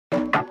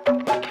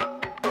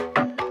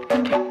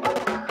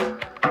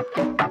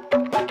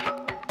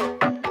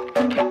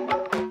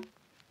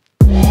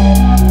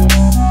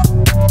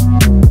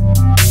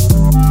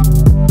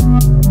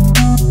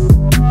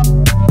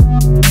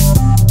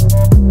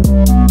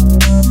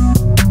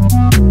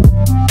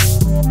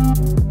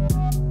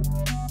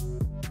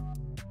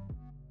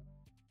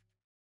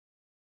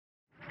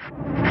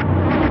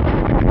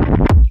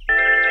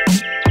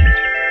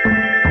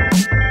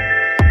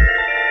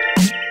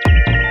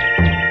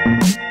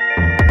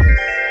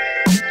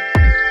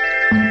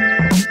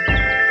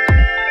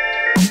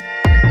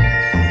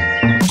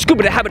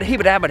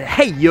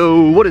Hey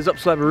yo, what is up,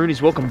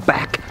 Slabberoonies? Welcome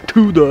back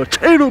to the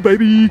channel,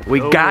 baby. We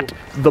got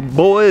the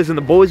boys, and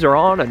the boys are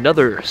on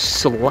another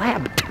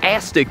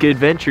slab-tastic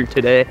adventure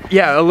today.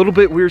 Yeah, a little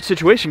bit weird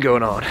situation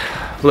going on.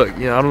 Look,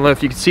 you know, I don't know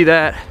if you can see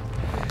that.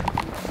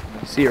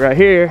 See it right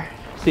here.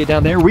 See it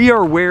down there. We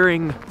are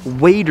wearing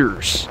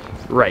waders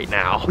right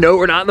now. No,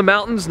 we're not in the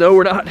mountains. No,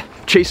 we're not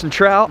chasing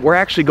trout. We're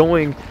actually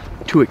going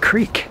to a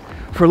creek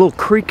for a little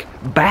creek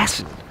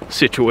bassin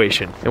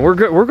situation, and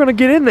we're gonna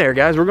get in there,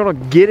 guys. We're gonna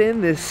get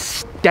in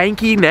this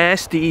stanky,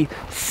 nasty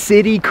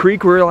city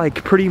creek. We're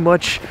like pretty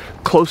much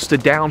close to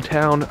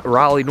downtown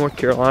Raleigh, North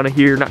Carolina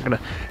here. Not gonna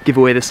give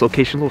away this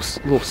location,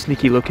 little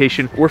sneaky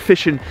location. We're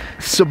fishing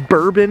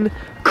suburban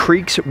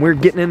creeks. We're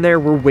getting in there,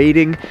 we're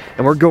waiting,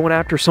 and we're going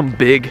after some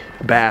big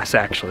bass,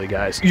 actually,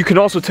 guys. You can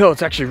also tell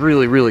it's actually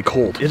really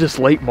cold. It is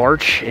late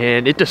March,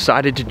 and it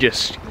decided to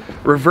just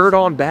revert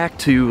on back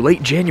to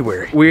late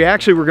January. We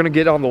actually were gonna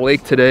get on the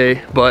lake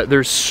today, but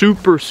there's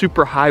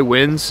super high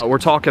winds. We're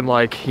talking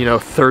like, you know,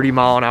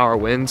 30-mile-an-hour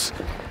winds.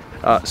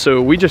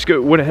 So we just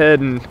went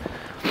ahead and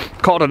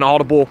called an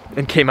audible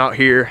and came out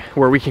here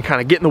where we can kind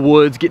of get in the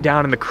woods, get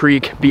down in the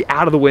creek, be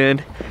out of the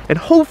wind, and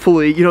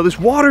hopefully, you know, this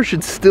water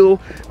should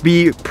still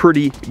be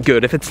pretty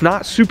good. If it's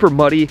not super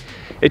muddy,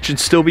 it should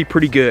still be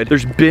pretty good.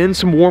 There's been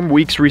some warm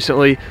weeks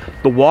recently.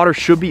 The water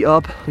should be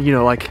up, you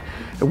know, like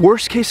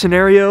worst case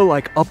scenario,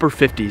 like upper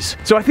 50s.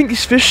 So I think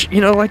these fish, you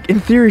know, like in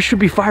theory should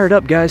be fired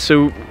up, guys.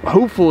 So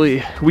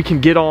hopefully we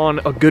can get on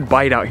a good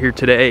bite out here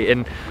today.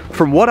 And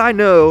from what I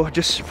know,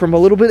 just from a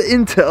little bit of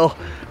intel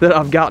that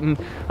I've gotten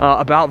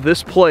about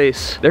this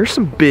place, there's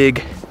some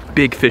big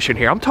fish in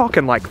here. I'm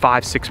talking like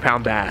 5-6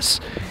 pound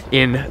bass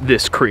in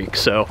this creek.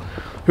 So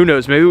who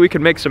knows, maybe we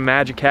can make some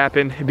magic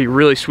happen. It'd be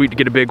really sweet to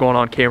get a big one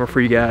on camera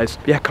for you guys.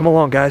 Yeah, come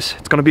along, guys.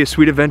 It's gonna be a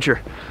sweet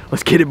adventure.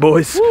 Let's get it,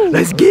 boys. Woo!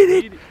 Let's get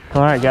it.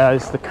 All right,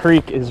 guys, the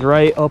creek is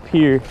right up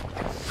here.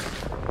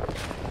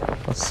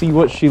 Let's see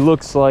what she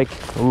looks like.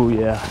 Oh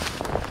yeah,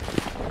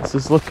 this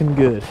is looking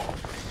good.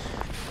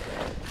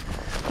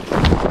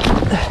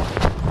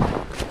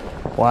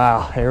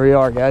 Wow, here we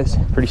are, guys.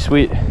 Pretty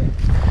sweet.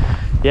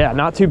 Yeah,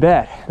 not too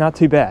bad, not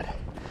too bad.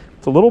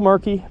 It's a little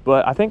murky,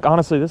 but I think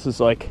honestly this is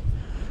like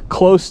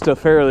close to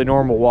fairly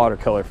normal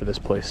watercolor for this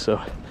place,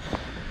 so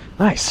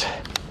nice.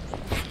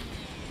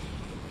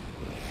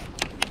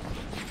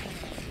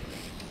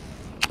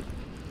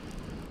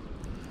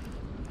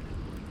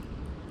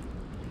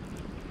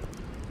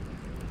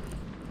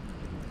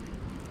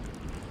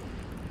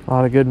 A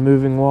lot of good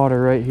moving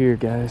water right here,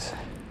 guys.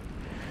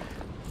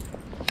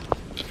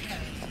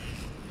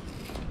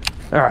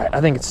 All right, I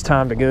think it's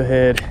time to go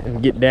ahead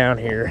and get down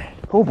here.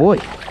 Oh boy,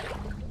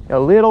 a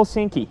little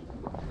sinky.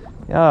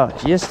 Oh,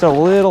 just a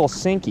little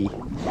sinky.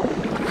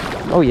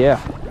 Oh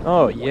yeah,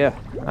 oh yeah.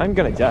 I'm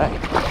gonna die.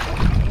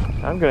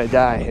 I'm gonna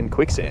die in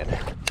quicksand.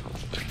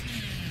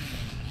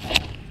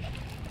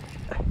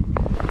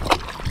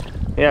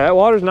 Yeah, that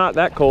water's not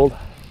that cold.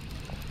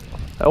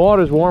 That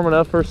water's warm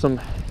enough for some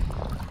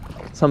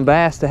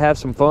bass to have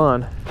some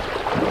fun.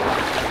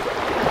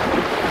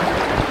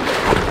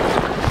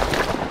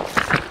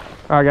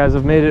 All right, guys,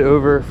 I've made it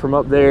over from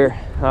up there.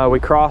 We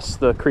crossed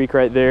the creek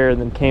right there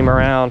and then came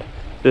around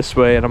this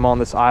way, and I'm on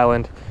this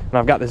island, and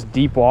I've got this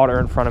deep water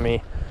in front of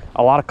me.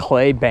 A lot of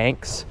clay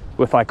banks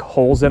with like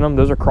holes in them.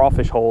 Those are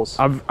crawfish holes.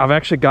 I've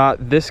actually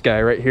got this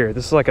guy right here.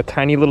 This is like a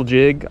tiny little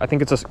jig. I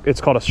think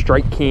it's called a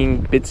Strike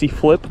King Bitsy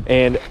Flip,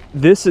 and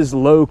this is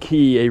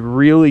low-key a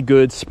really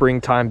good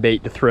springtime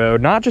bait to throw,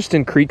 not just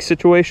in creek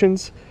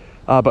situations,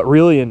 but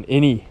really in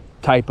any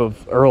type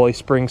of early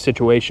spring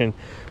situation.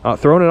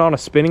 Throwing it on a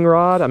spinning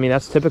rod, I mean,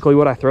 that's typically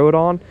what I throw it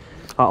on.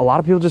 A lot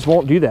of people just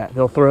won't do that.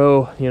 They'll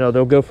throw, you know,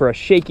 they'll go for a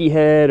shaky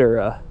head or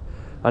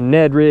a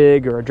Ned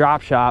rig or a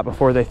drop shot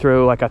before they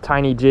throw like a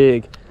tiny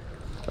jig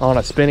on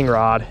a spinning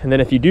rod. And then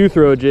if you do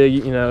throw a jig,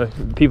 you know,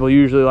 people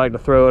usually like to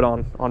throw it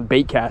on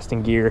bait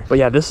casting gear. But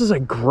yeah, this is a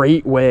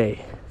great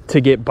way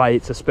to get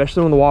bites,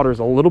 especially when the water is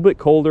a little bit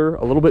colder,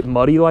 a little bit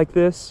muddy like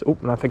this. Oh,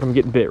 and I think I'm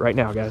getting bit right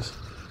now, guys.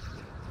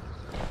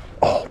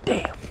 Oh,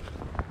 damn.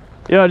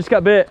 Yeah, I just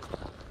got bit.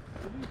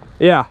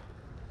 Yeah.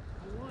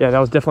 Yeah, that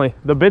was definitely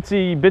the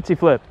Bitsy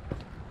Flip.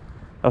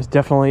 That was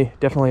definitely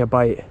a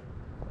bite.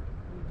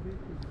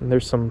 And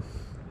there's some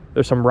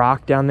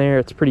rock down there.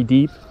 It's pretty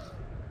deep.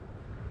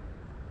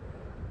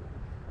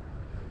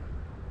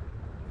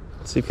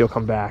 Let's see if he'll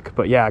come back.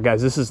 But yeah,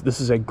 guys, this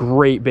is a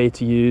great bait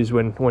to use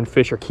when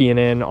fish are keying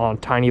in on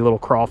tiny little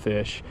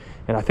crawfish.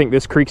 And I think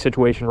this creek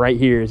situation right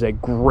here is a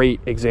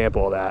great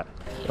example of that.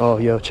 Oh,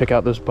 yo, check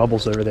out those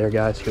bubbles over there,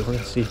 guys. Here, we're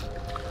gonna see.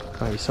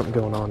 Might be something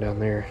going on down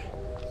there.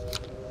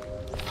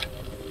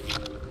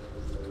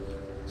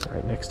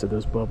 Right next to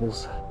those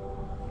bubbles.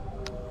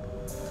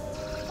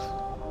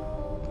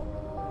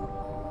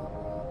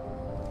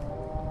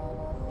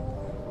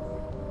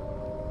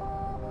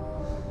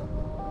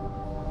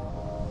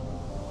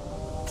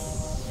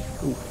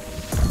 Ooh.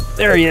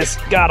 There he is.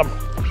 Got him.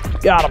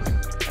 Got him.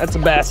 That's a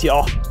bass,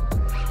 y'all.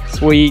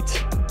 Sweet.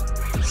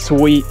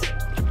 Sweet.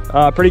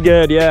 Pretty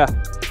good, yeah.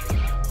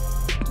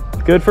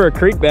 Good for a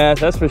creek bass,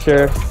 that's for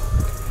sure.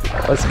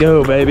 Let's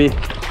go, baby.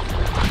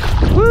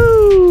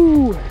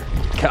 Woo!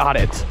 Got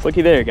it.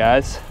 Looky there,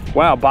 guys.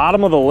 Wow,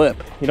 bottom of the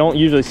lip. You don't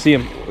usually see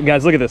them.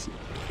 Guys, look at this.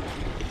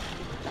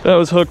 That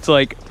was hooked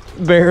like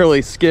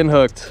barely skin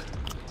hooked.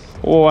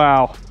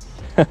 Wow.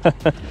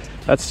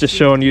 That's just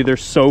showing you they're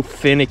so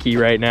finicky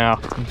right now.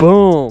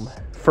 Boom.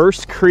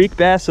 First creek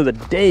bass of the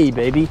day,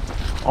 baby.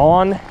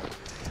 On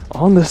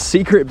the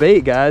secret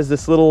bait, guys.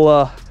 This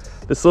little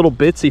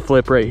bitsy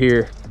flip right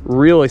here.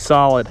 Really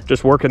solid.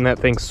 Just working that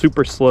thing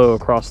super slow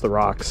across the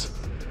rocks.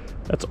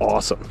 That's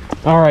awesome.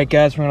 All right,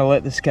 guys, we're gonna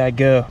let this guy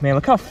go. Man,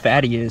 look how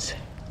fat he is.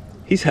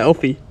 He's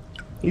healthy.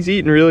 He's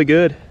eating really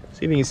good.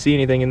 See if you can see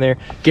anything in there.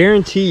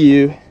 Guarantee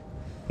you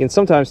can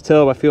sometimes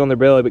tell by feeling their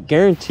belly, but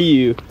guarantee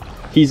you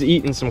he's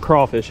eating some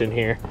crawfish in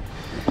here.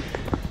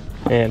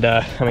 And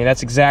I mean,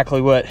 that's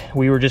exactly what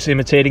we were just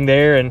imitating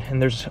there.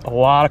 And there's a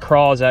lot of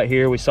craws out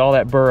here. We saw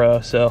that burrow,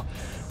 so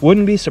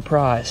wouldn't be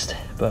surprised.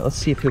 But let's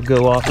see if he'll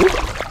go off.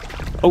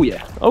 Oh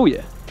yeah, oh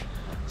yeah.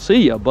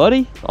 See ya,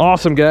 buddy.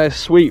 Awesome, guys,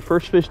 sweet.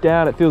 First fish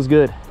down, it feels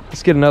good.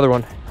 Let's get another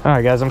one. All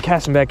right, guys, I'm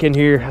casting back in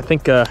here. I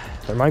think there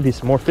might be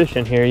some more fish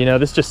in here. You know,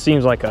 this just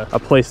seems like a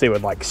place they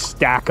would like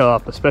stack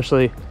up,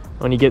 especially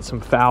when you get some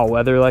foul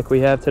weather like we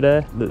have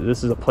today.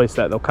 This is a place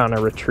that they'll kind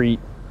of retreat.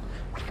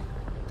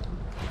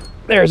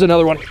 There's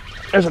another one.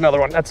 There's another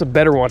one. That's a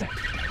better one.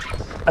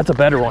 That's a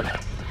better one.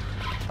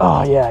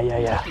 Oh, yeah.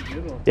 Yeah,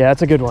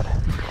 that's a good one.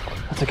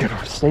 That's a good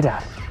one. Stay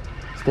down.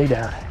 Stay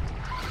down.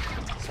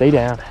 Stay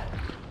down.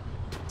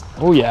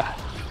 Oh, yeah.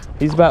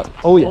 He's about,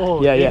 oh,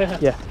 yeah.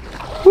 Yeah.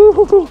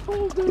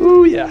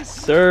 Ooh,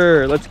 yes,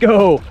 sir. Let's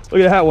go. Look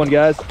at that one,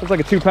 guys. That's like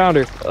a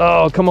 2-pounder.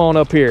 Oh, come on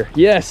up here.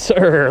 Yes,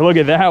 sir. Look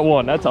at that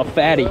one. That's a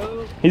fatty.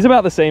 He's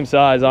about the same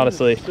size,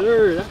 honestly,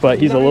 but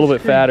he's a little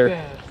bit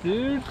fatter.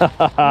 Dude,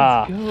 let's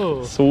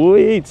go.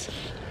 Sweet.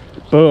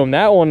 Boom.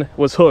 That one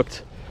was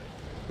hooked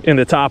in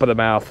the top of the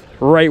mouth,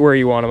 right where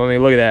you want him. I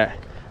mean, look at that.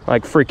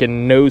 Like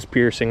freaking nose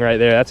piercing right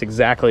there. That's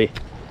exactly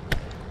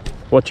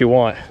what you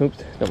want. Oops,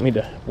 don't mean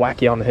to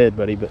whack you on the head,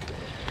 buddy, but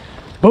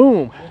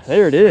boom,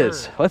 there it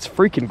is. Let's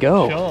freaking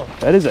go.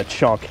 That is a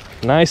chunk.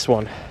 Nice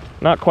one.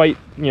 Not quite,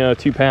 you know,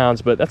 2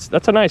 pounds, but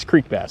that's a nice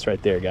creek bass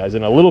right there, guys.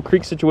 In a little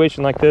creek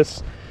situation like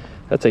this,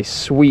 that's a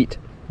sweet,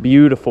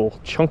 beautiful,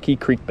 chunky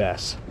creek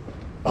bass.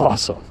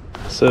 Awesome.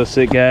 So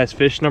sick, guys.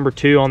 Fish number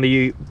 2 on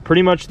the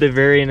pretty much the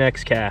very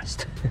next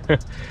cast.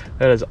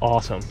 That is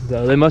awesome.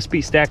 So they must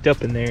be stacked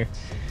up in there,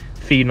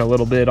 feeding a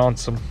little bit on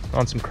some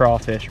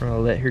crawfish. We're gonna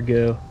let her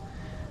go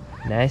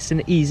nice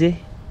and easy.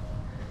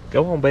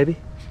 Go on, baby.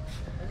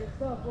 Good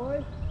stuff,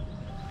 boy.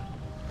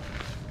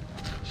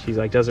 She's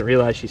like doesn't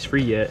realize she's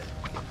free yet.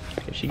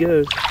 Here she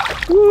goes.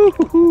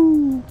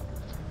 Woo-hoo-hoo.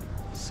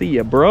 See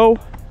ya, bro.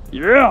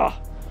 Yeah.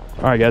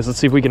 All right, guys. Let's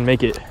see if we can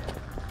make it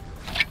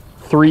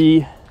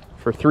 3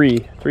 for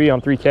 3 on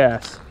 3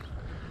 casts.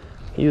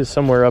 He is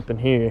somewhere up in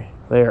here.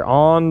 They're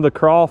on the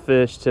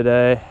crawfish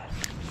today.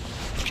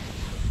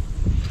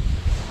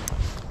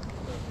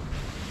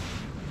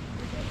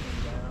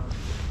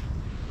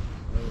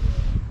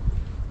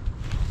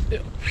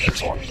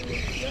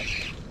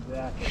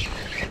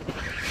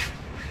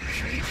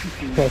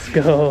 Let's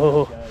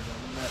go.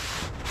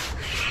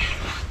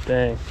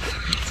 Dang,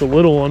 it's a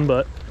little one,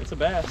 but It's a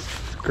bass.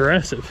 it's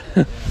aggressive.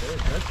 Yeah, they're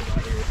aggressive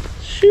out here.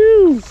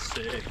 Shoo!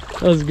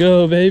 Sick. Let's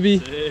go, baby.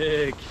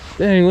 Sick.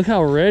 Dang, look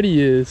how red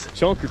he is.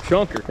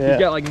 Chunker. Yeah. He's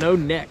got like no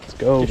neck. Let's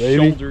go, just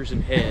baby. shoulders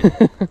and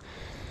head.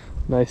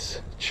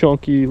 Nice,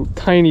 chunky,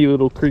 tiny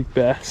little creek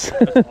bass.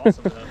 That's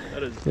awesome, though.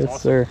 That is Yes, awesome.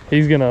 sir.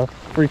 He's gonna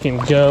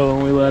freaking go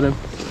when we let him.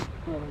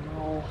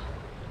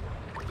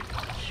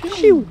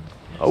 Shoo.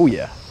 Oh,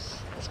 yeah.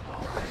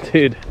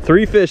 Dude,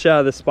 3 fish out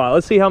of this spot.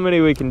 Let's see how many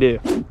we can do.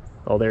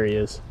 Oh, there he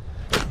is.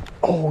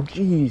 Oh,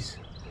 geez.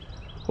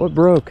 What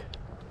broke?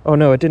 Oh,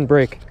 no, it didn't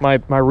break. My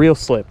reel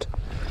slipped.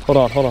 Hold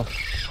on.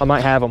 I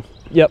might have him.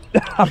 Yep,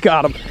 I've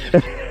got him.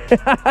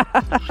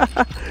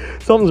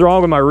 Something's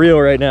wrong with my reel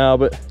right now,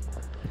 but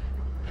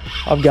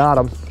I've got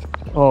him.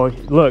 Oh,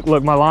 look,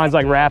 my line's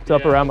like wrapped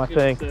up around my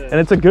thing. And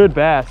it's a good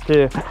bass,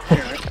 too.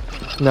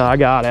 No, I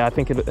got it. I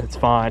think it's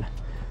fine.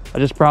 I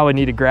just probably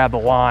need to grab the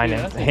line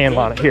and hand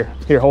line it.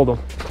 Here, hold them.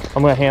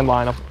 I'm gonna hand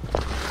line them.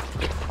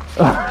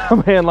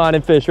 I'm hand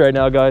lining fish right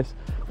now, guys.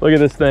 Look at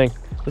this thing.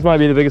 This might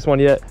be the biggest one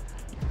yet.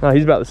 Oh,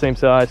 he's about the same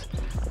size.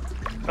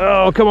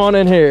 Oh, come on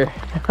in here.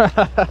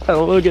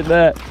 Look at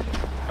that.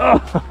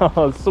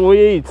 Oh,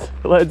 sweet.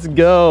 Let's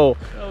go.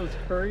 That was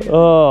crazy.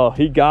 Oh,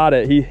 he got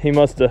it. He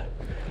must have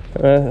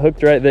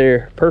hooked right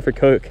there. Perfect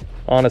hook,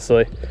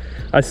 honestly.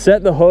 I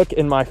set the hook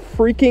in my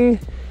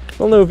freaking, I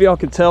don't know if y'all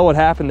could tell what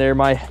happened there.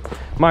 My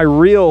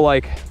reel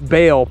like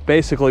bail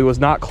basically was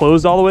not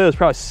closed all the way. It was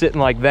probably sitting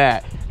like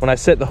that. When I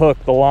set the hook,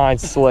 the line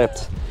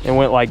slipped and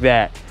went like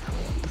that.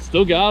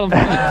 Still got him.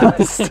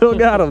 I still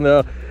got him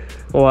though.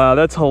 Wow,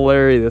 that's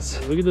hilarious.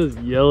 Look at those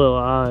yellow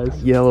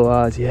eyes. Yellow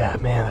eyes, yeah,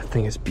 man, that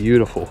thing is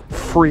beautiful.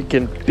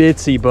 Freaking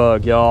bitsy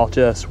bug, y'all,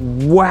 just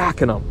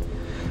whacking them.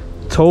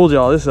 Told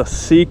y'all, this is a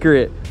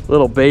secret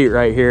little bait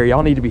right here.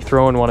 Y'all need to be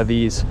throwing one of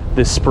these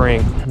this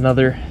spring.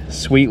 Another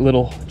sweet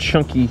little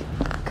chunky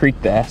creek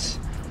bass.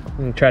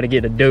 gonna try to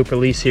get a dope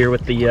release here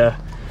with the,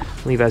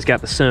 Levi's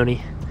got the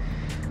Sony.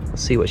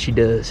 Let's see what she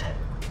does.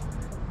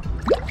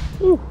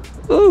 Ooh,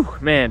 ooh,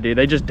 man, dude,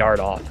 they just dart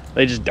off.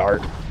 They just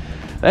dart.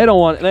 They don't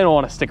want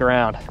to stick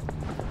around.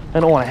 They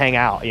don't want to hang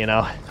out, you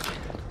know.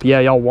 But yeah,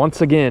 y'all,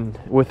 once again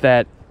with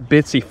that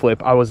bitsy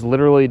flip, I was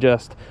literally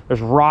just,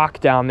 there's rock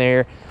down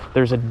there.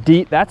 There's a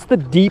deep, that's the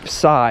deep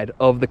side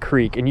of the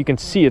creek, and you can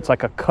see it's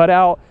like a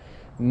cutout,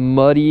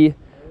 muddy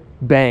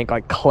bank,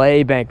 like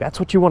clay bank. That's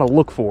what you want to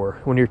look for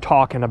when you're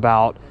talking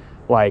about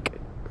like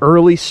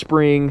early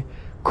spring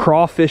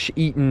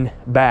crawfish-eating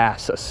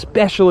bass,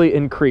 especially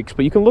in creeks.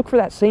 But you can look for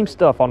that same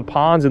stuff on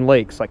ponds and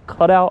lakes, like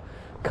cutout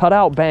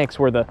banks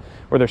where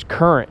there's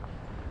current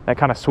that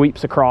kind of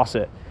sweeps across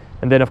it.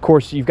 And then of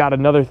course you've got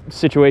another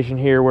situation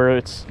here where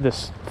it's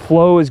this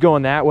flow is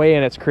going that way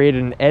and it's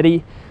created an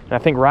eddy. And I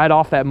think right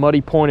off that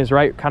muddy point is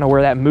right kind of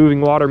where that moving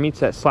water meets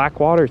that slack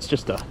water. It's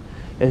just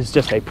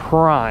a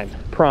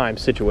prime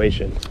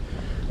situation.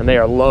 And they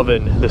are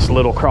loving this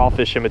little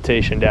crawfish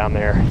imitation down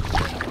there. I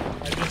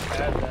just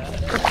had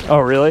that. Oh,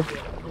 really?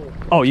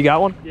 Oh, you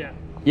got one? Yeah.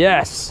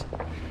 Yes.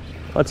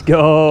 Let's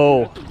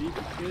go.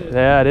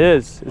 Yeah, it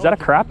is. Is that a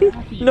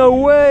crappie? No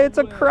way, it's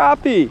a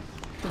crappie.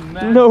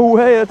 No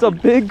way, that's a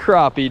big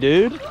crappie,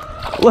 dude.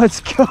 Let's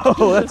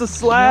go. That's a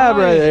slab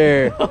right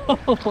there. Oh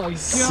my God.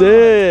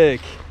 Sick.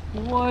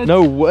 What?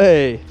 No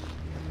way.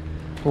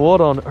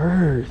 What on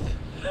earth?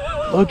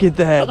 Look at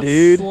that,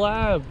 dude.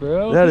 Slab,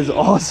 bro. That is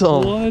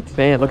awesome. What?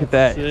 Man, look at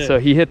that. Sick. So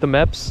he hit the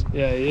MEPS.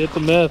 Yeah, he hit the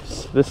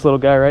MEPS. This little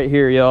guy right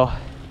here, y'all.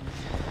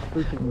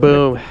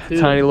 Boom.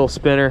 Tiny little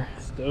spinner.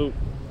 Dope.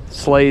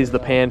 Slays the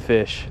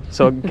panfish.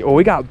 So well,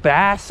 we got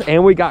bass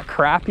and we got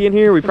crappie in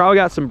here. We probably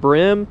got some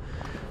brim.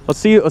 Let's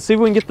see if we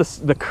can get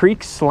the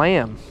creek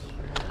slam.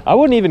 I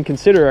wouldn't even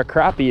consider a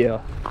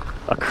crappie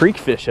a creek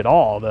fish at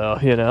all, though,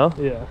 you know?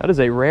 Yeah. That is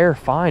a rare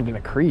find in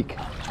a creek.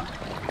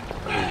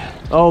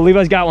 Oh,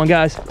 Levi's got one,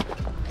 guys.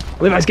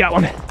 Levi's got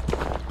one. Is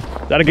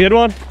that a good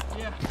one?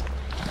 Yeah.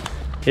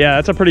 Yeah,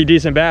 that's a pretty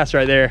decent bass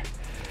right there.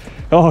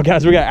 Oh,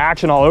 guys, we got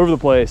action all over the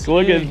place.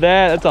 Look at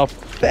that. That's a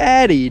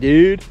fatty,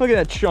 dude. Look at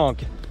that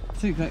chunk.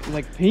 It's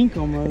like pink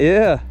almost.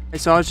 Yeah.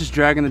 So I was just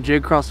dragging the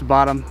jig across the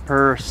bottom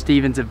per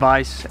Steven's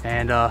advice,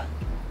 and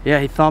yeah,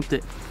 he thumped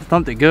it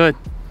good.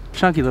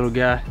 Chunky little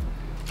guy.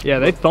 Yeah,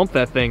 they thump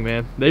that thing,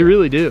 man. They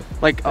really do.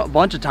 Like a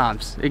bunch of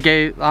times.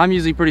 I'm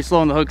usually pretty slow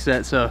on the hook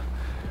set, so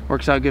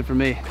works out good for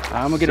me.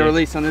 I'm gonna get a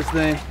release on this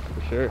thing.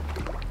 For sure.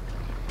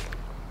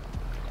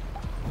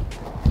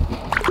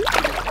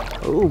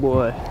 Oh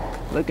boy.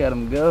 Look at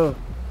him go.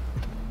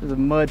 There's a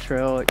mud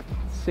trail like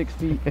 6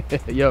 feet.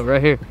 Yo,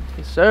 right here.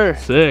 Yes, sir.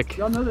 Sick.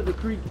 Y'all know that the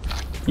creek,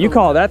 You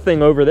call that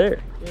thing over there.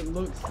 it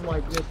looks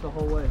like this the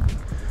whole way.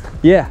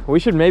 Yeah, we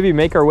should maybe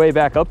make our way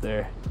back up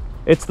there.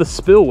 It's the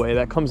spillway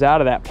that comes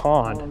out of that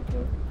pond.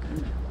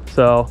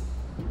 So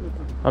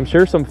I'm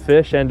sure some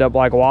fish end up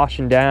like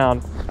washing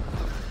down.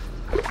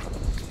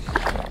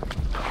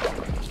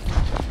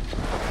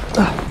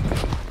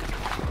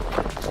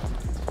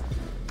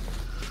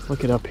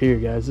 Look it up here,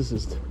 guys. This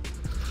is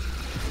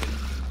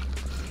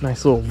a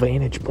nice little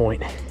vantage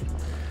point. I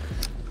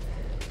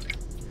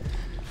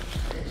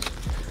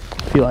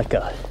feel like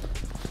a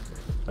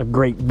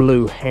great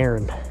blue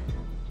heron.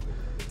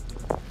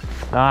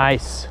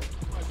 Nice.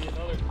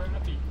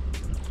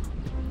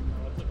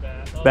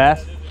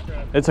 Bass?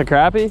 It's a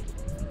crappie?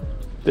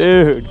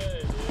 Dude,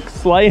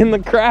 slaying the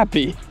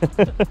crappie.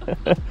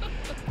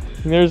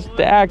 There's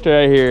stacked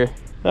right here.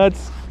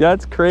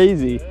 That's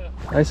crazy.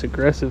 Nice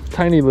aggressive,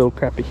 tiny little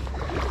crappie.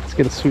 Let's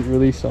get a sweet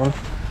release on.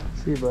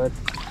 See you, bud.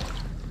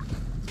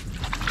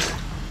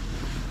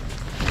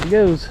 There he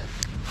goes.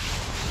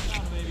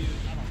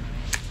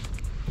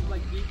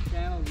 Like deep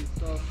channels and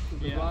stuff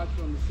with the rocks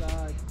on the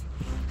side.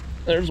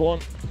 There's one.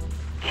 Is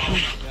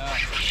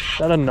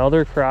that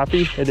another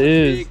crappie? It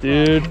is,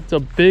 dude. It's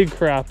a big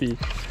crappie.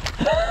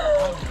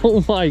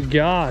 Oh my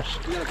gosh.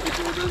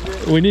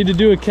 We need to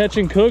do a catch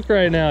and cook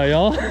right now,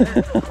 y'all.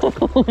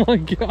 Oh my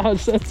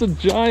gosh, that's a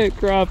giant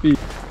crappie.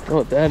 Oh,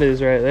 what that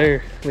is right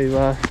there,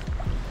 Levi.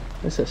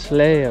 It's a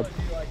slab.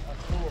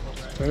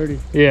 30.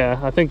 Yeah,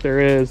 I think there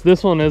is.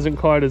 This one isn't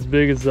quite as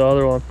big as the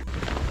other one.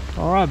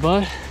 All right,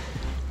 bud.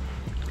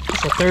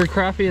 It's a third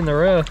crappie in the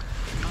row.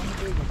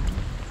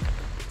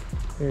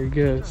 There he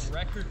goes.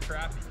 Record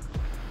crappie.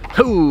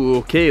 Oh,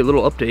 okay, a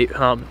little update.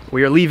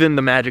 We are leaving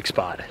the magic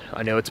spot.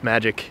 I know it's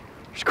magic.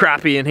 There's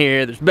crappie in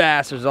here, there's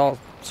bass, there's all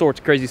sorts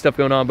of crazy stuff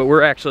going on, but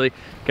we're actually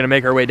gonna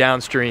make our way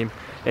downstream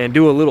and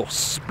do a little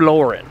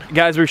exploring.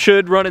 Guys, we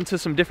should run into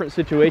some different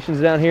situations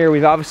down here.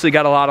 We've obviously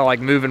got a lot of like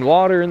moving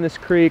water in this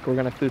creek. We're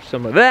gonna fish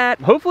some of that.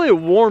 Hopefully it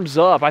warms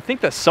up. I think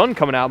the sun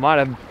coming out might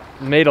have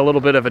made a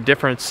little bit of a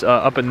difference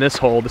up in this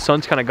hole. The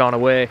sun's kind of gone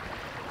away,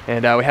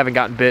 and we haven't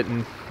gotten bit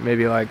in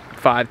maybe like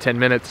 5-10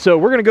 minutes. So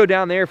we're gonna go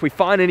down there. If we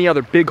find any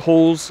other big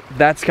holes,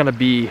 that's gonna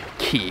be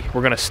key.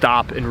 We're gonna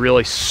stop and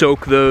really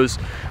soak those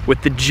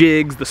with the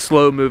jigs, the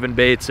slow moving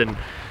baits, and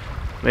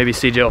maybe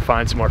CJ will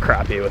find some more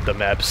crappie with the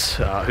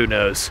MEPS. Who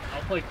knows?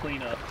 I'll play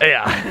cleanup.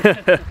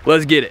 Yeah,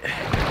 let's get it.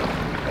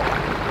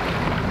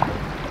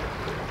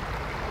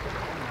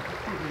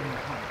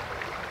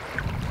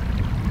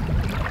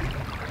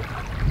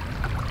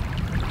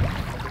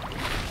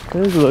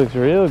 This looks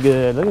real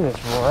good. Look at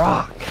this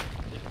rock.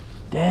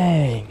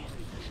 Dang.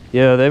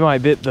 Yo, they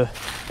might bite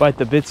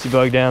the bitsy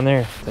bug down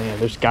there. Damn,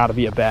 there's gotta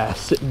be a bass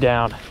sitting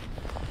down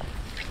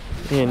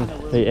in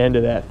the end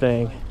of that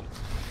thing.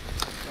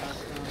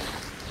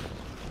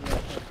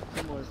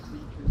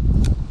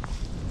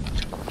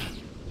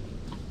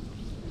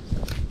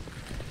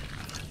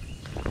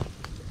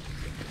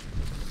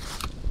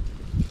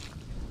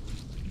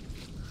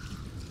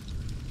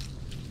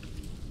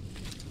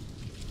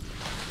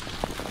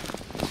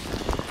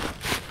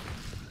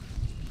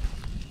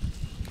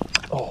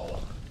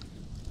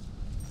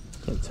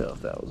 Can't tell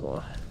if that was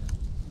one.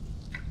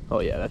 Oh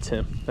yeah, that's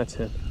him. That's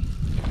him.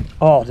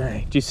 Oh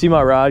dang. Do you see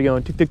my rod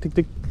going tick, tick, tick,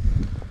 tick?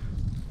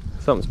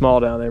 Something small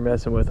down there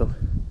messing with him.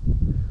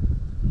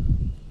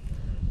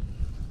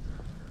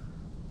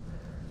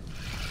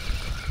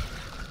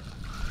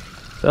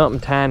 Something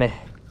tiny.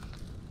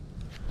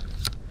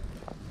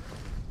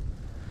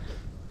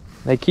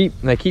 They keep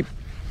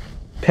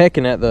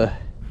pecking at the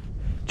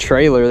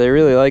trailer. They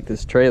really like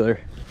this trailer.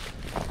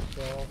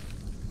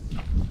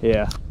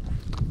 Yeah.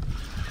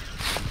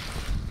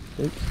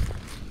 Oops.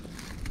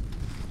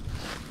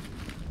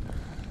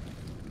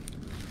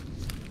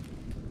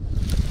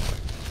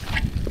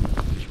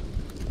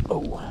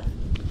 Oh.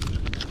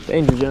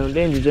 Danger zone,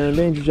 danger zone,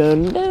 danger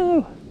zone.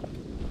 No.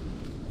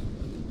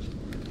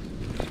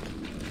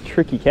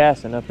 Tricky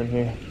casting up in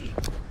here.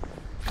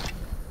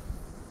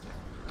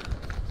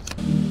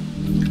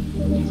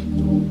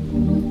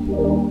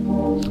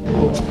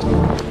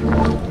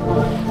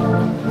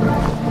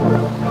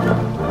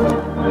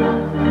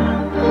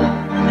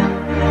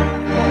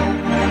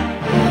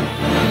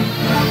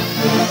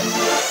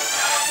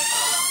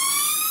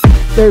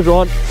 There's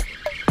one.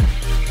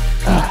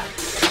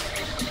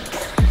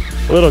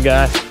 Little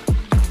guy.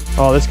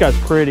 Oh, this guy's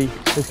pretty.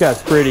 This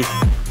guy's pretty.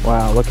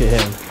 Wow, look at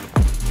him.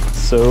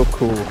 So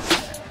cool.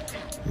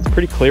 It's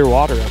pretty clear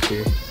water up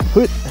here.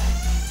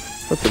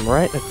 Puts him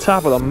right at the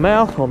top of the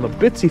mouth on the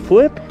bitsy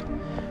flip.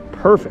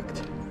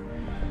 Perfect.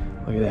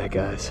 Look at that,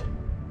 guys.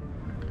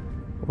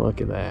 Look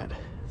at that.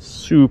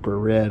 Super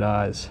red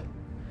eyes.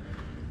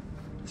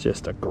 It's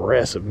just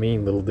aggressive,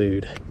 mean little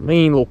dude.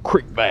 Mean little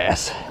creek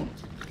bass.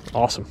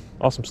 Awesome.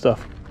 Awesome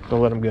stuff.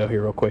 Gonna let him go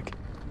here real quick.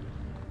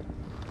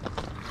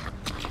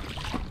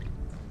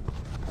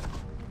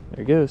 There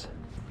he goes.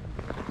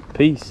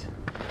 Peace.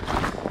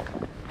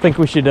 I think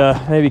we should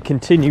maybe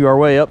continue our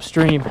way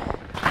upstream.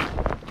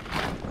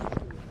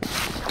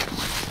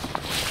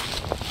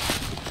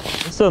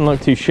 This doesn't look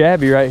too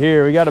shabby right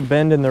here. We got a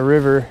bend in the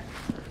river.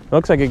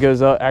 Looks like it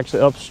goes up,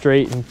 actually up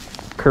straight and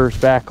curves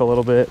back a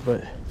little bit,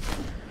 but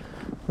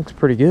looks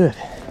pretty good.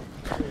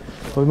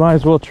 We might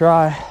as well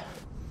try.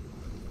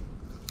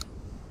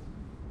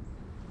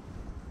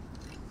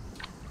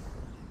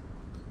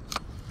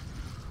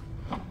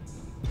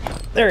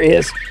 There he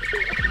is.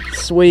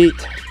 Sweet.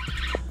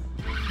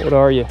 What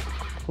are you?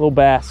 Little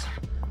bass.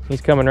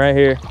 He's coming right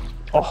here.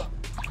 Oh.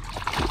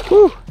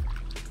 Whew.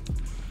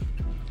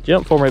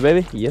 Jump for me,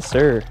 baby. Yes,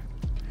 sir.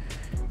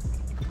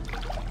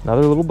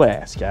 Another little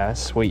bass,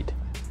 guys. Sweet.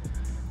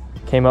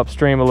 Came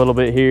upstream a little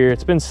bit here.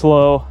 It's been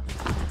slow,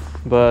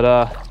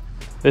 but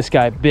this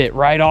guy bit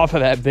right off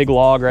of that big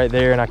log right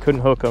there, and I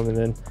couldn't hook him, and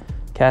then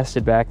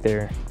casted back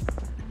there.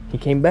 He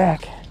came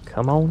back.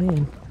 Come on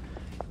in.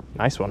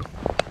 Nice one.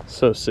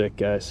 So sick,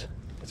 guys.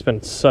 It's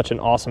been such an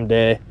awesome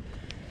day.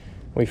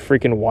 We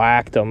freaking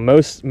whacked them.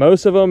 Most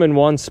of them in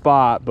one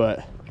spot,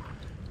 but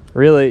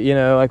really, you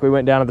know, like we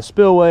went down to the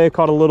spillway,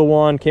 caught a little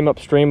one, came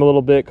upstream a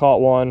little bit, caught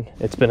one.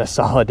 It's been a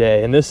solid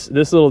day, and this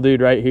little dude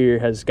right here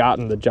has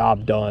gotten the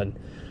job done.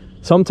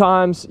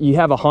 Sometimes you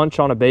have a hunch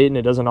on a bait and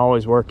it doesn't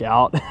always work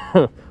out,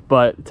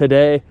 but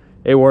today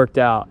it worked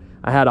out.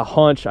 I had a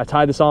hunch. I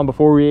tied this on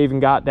before we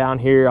even got down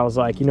here. I was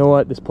like, you know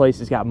what? This place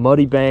has got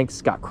muddy banks,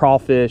 it's got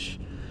crawfish.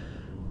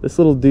 This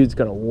little dude's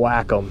gonna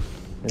whack them.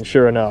 And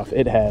sure enough,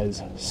 it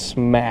has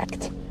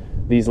smacked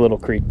these little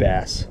creek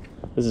bass.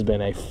 This has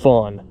been a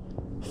fun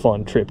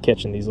trip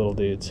catching these little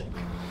dudes.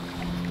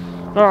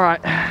 All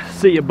right,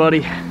 see ya,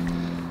 buddy.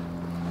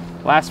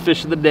 Last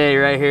fish of the day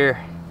right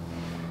here.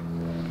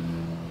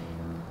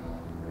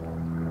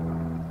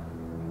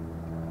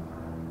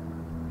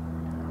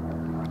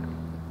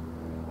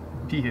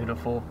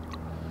 Beautiful.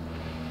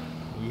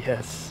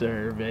 Yes,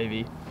 sir,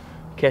 baby.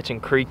 Catching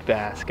creek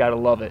bass, gotta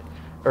love it.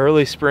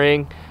 Early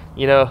spring,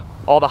 you know,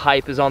 all the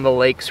hype is on the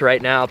lakes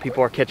right now.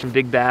 People are catching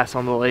big bass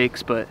on the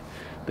lakes, but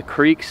the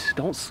creeks,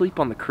 don't sleep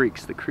on the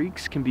creeks. The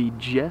creeks can be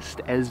just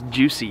as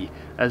juicy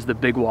as the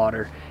big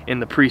water in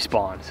the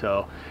pre-spawn.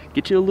 So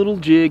get you a little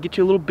jig, get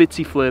you a little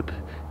bitsy flip,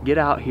 get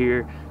out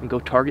here and go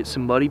target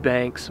some muddy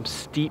banks, some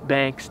steep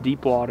banks,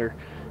 deep water,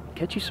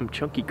 catch you some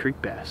chunky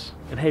creek bass.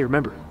 And hey,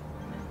 remember,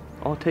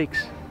 all it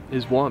takes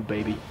is one,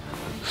 baby.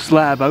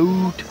 Slab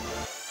out.